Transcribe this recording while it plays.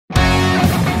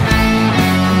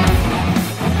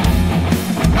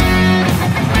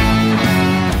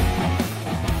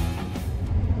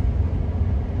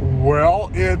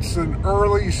It's an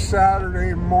early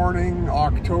Saturday morning,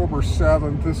 October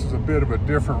 7th. This is a bit of a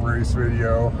different race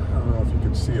video. I don't know if you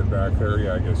can see it back there.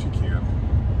 Yeah, I guess you can.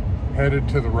 Headed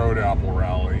to the Road Apple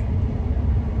Rally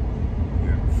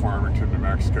in Farmington, New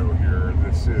Mexico here.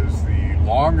 This is the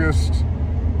longest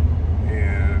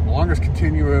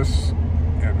continuous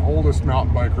and oldest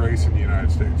mountain bike race in the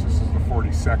United States. This is the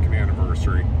 42nd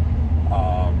anniversary.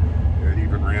 It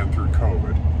even ran through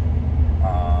COVID.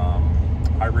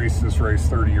 I raced this race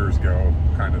 30 years ago.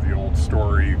 Kind of the old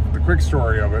story. The quick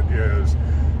story of it is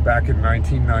back in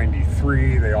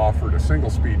 1993, they offered a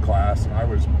single speed class, and I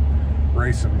was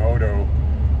racing moto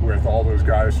with all those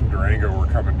guys from Durango were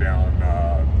coming down.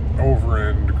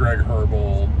 Overend, Greg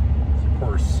Herbel, of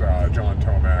course, John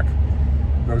Tomac.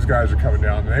 Those guys are coming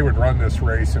down, and they would run this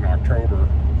race in October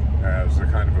as a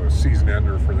kind of a season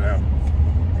ender for them.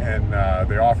 And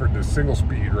they offered this single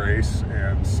speed race,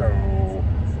 and so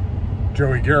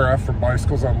Joey Guerra from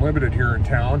Bicycles Unlimited here in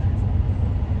town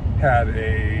had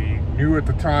a new at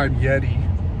the time Yeti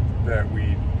that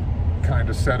we kind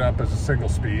of set up as a single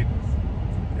speed,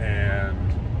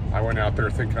 and I went out there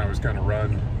thinking I was going to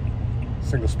run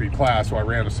single speed class. So I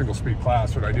ran a single speed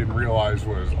class. What I didn't realize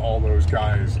was all those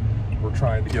guys were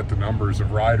trying to get the numbers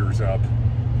of riders up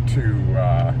to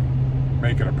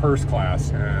make it a purse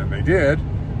class, and they did.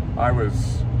 I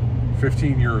was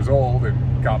 15 years old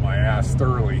and got my ass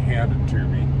thoroughly handed to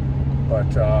me,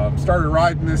 but started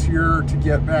riding this year to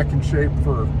get back in shape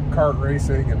for kart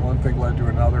racing, and one thing led to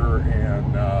another,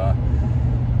 and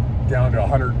down to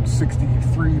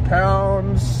 163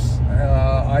 pounds,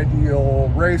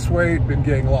 ideal race weight. Been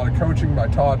getting a lot of coaching by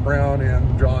Todd Brown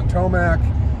and John Tomac,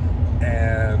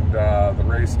 and the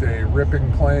race day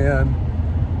ripping plan,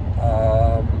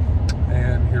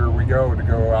 and here we go to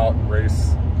go out and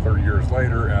race 30 years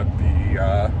later at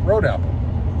the Road Apple.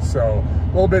 So a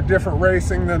little bit different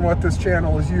racing than what this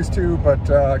channel is used to, but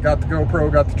got the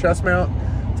GoPro, got the chest mount.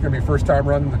 It's gonna be first time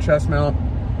running the chest mount,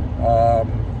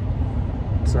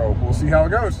 so we'll see how it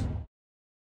goes.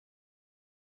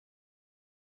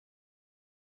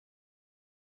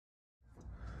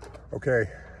 Okay,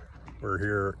 we're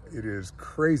here. It is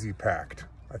crazy packed.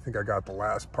 I think I got the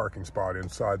last parking spot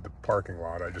inside the parking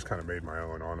lot. I just kind of made my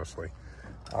own, honestly.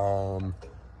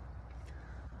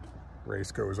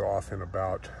 Race goes off in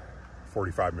about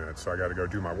 45 minutes, so I got to go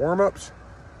do my warm-ups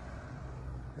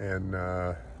and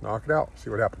knock it out, see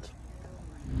what happens.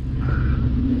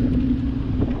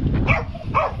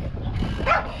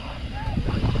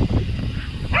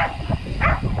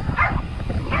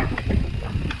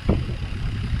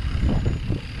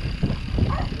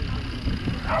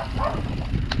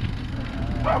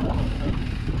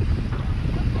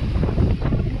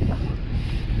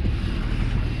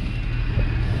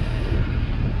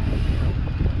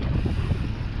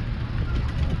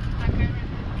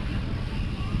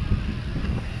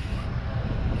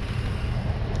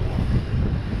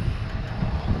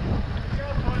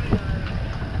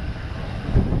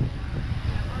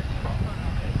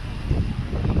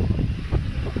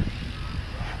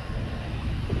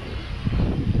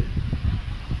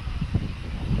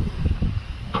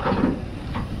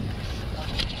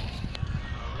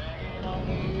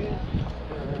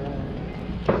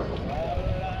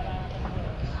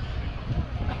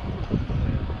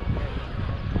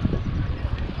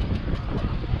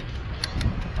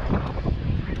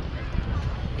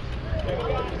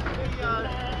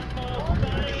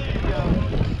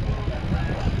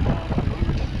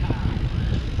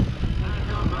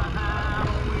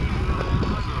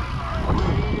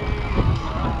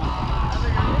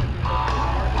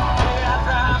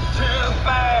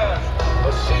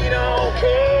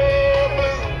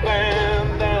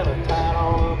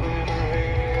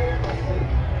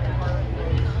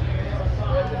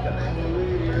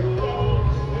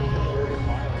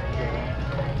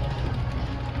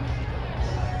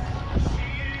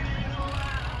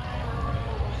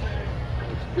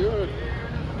 Good.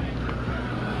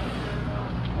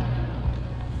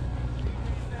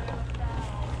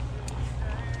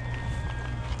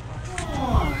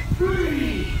 Four,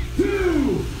 three,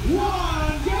 two,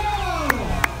 one, go!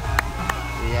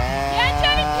 Yeah. Yeah,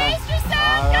 Johnny, pace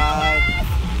yourself. Go, guys.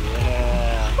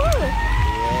 Yeah. Woo.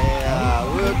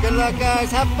 Yeah. Woo. Good luck,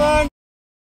 guys. Have fun.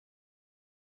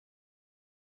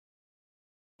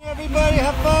 Everybody,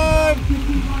 have fun.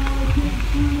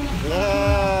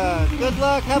 Yeah. Good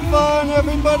luck. Have fun,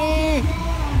 everybody.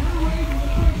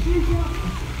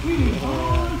 Yeah.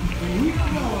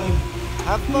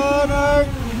 Have fun, Art.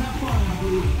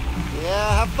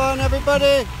 Yeah, have fun,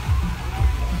 everybody.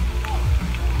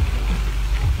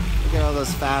 Look at all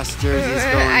those fast jerseys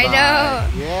going by. I know.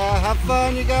 Yeah, have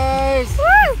fun, you guys.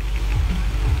 Woo!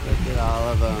 all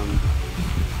of them.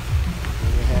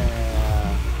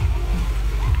 Yeah.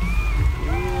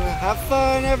 Have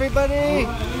fun, everybody.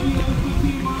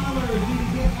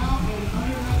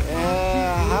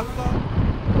 Yeah, have fun.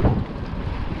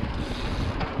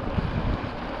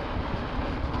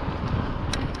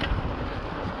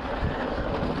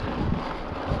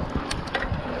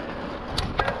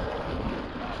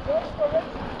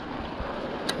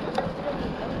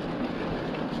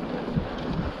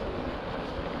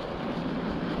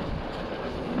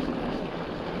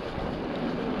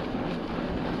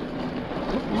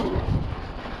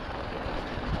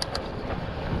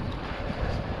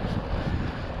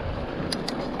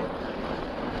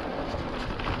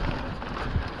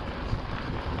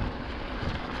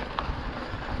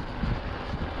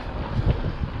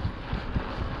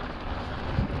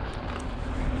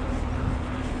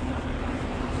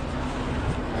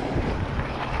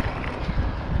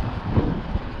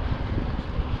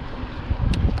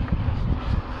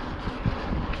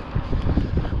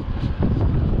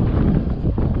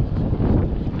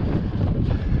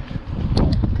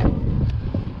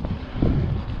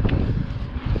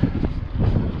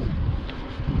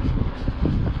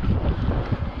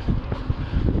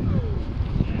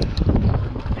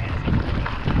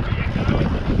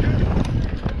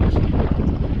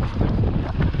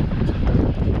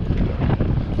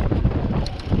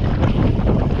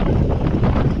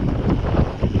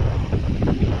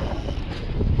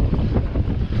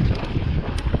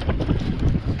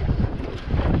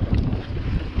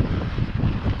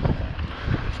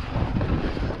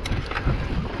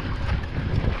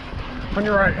 On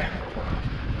your right.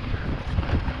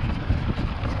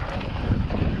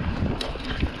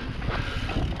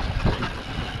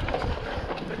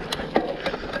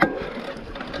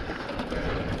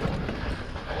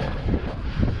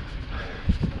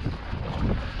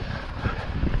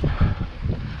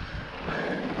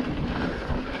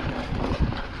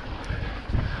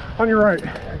 On your right.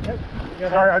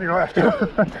 Sorry, on your left.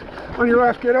 On your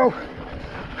left, kiddo.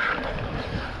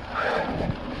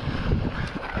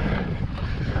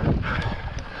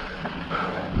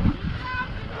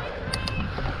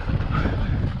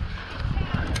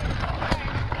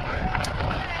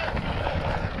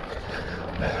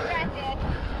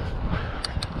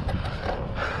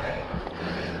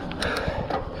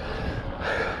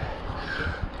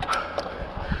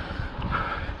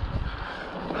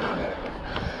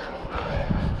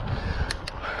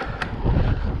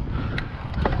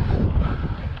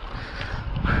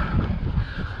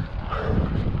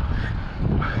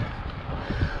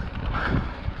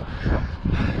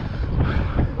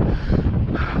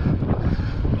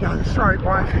 Yeah, that's right,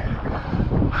 Mike.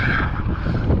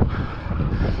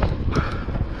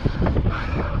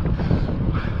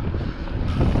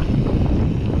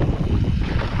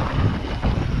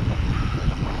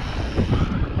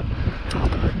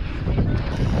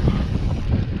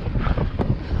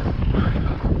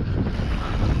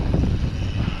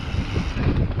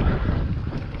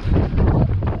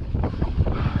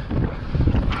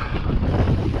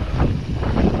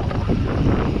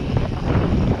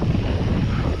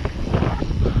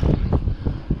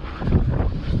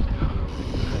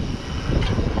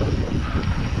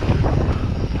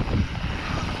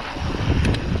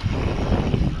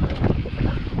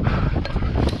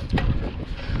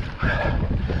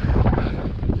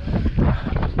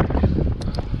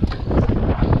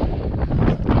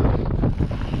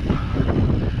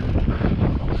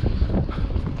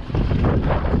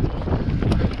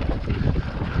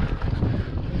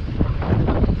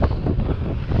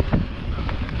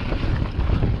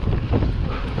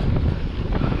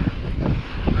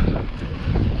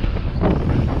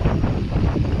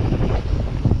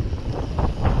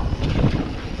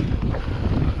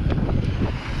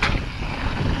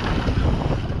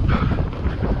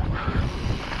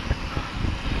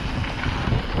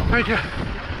 Thank you.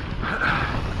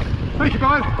 Thank you,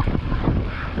 bud.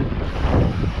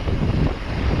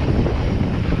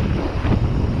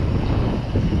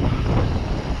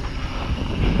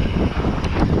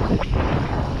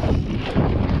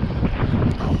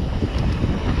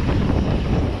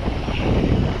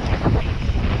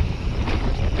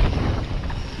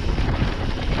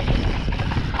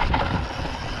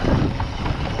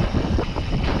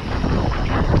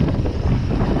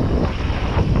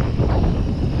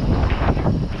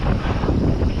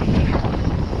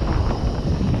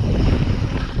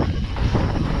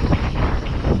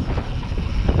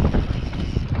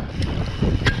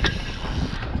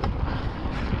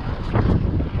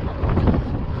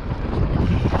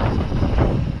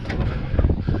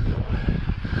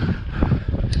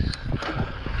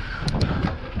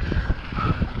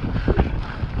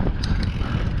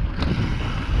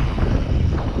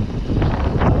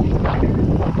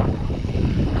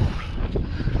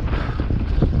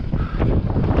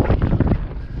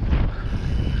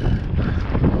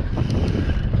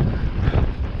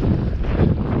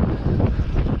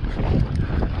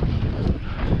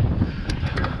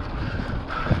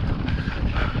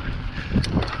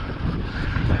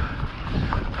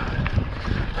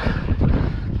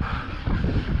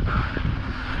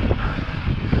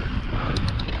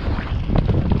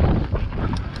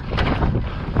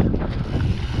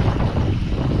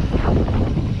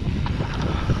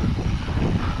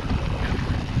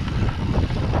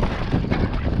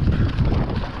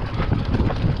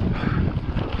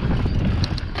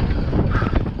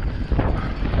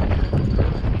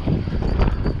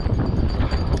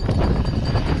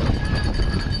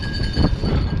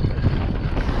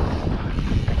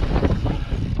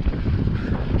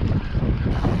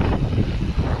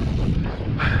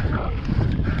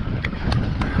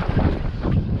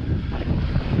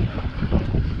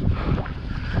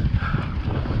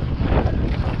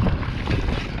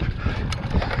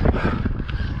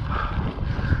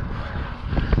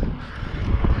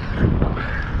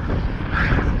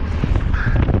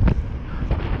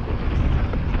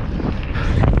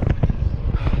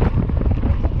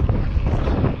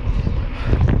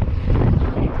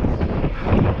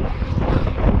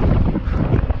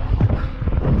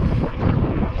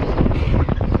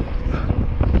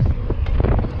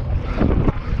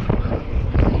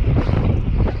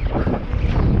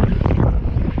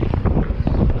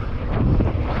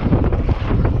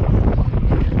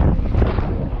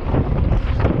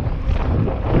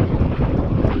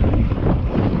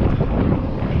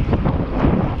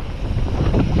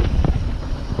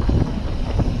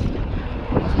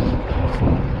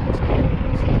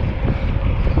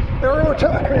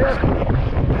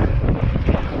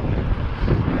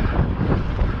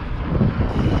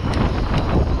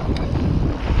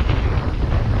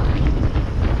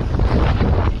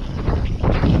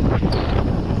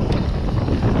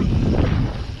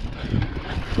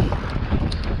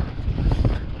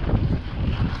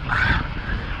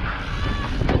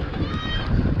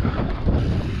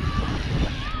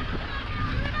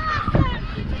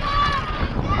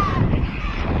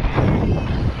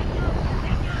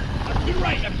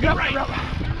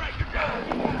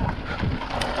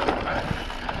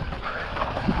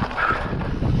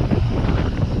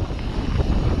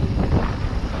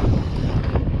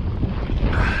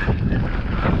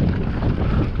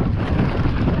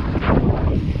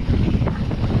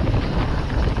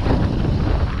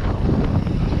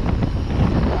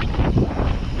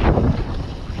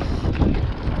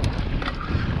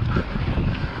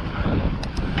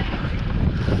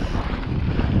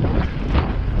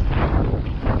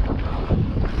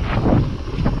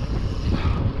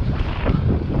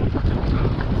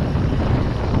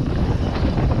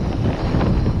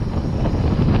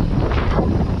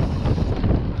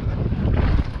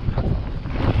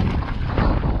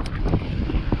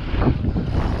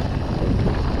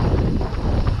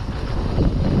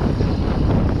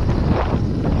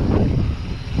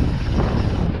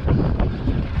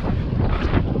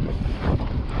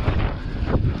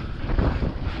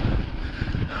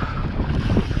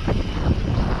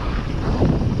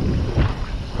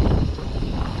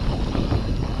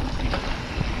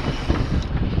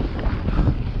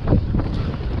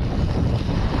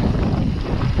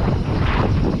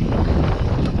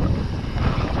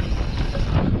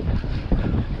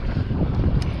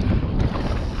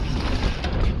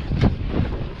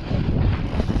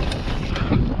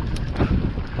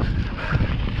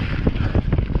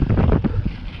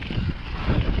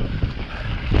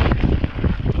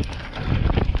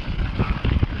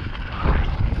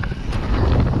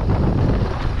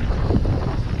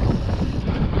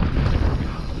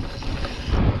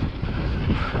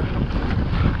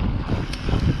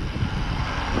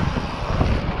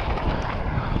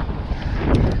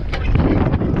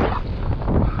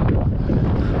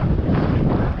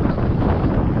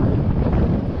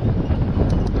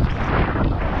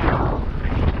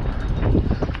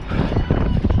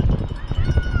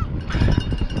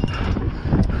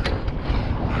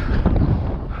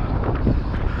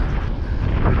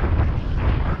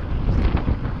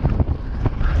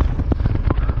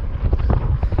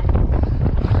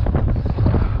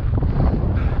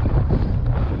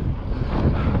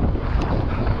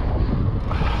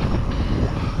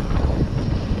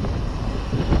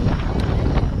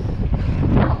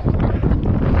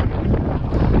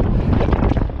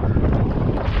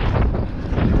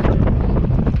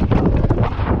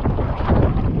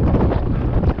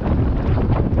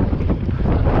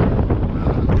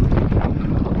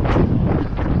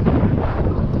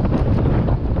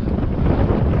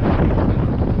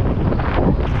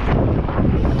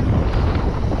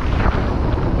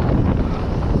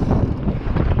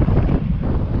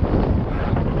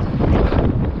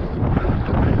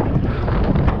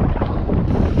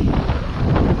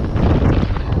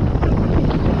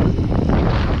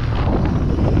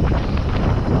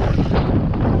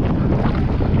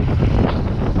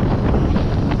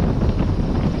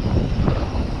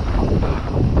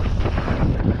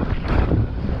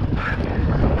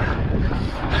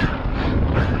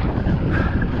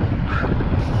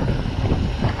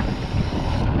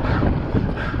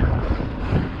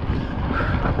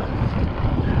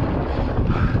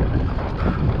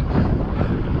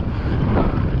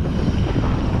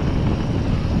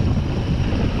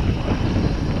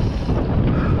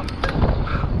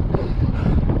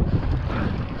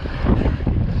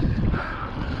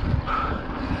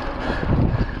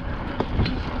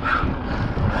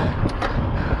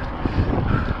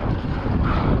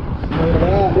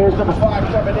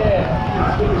 5 coming in.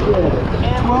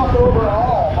 12th over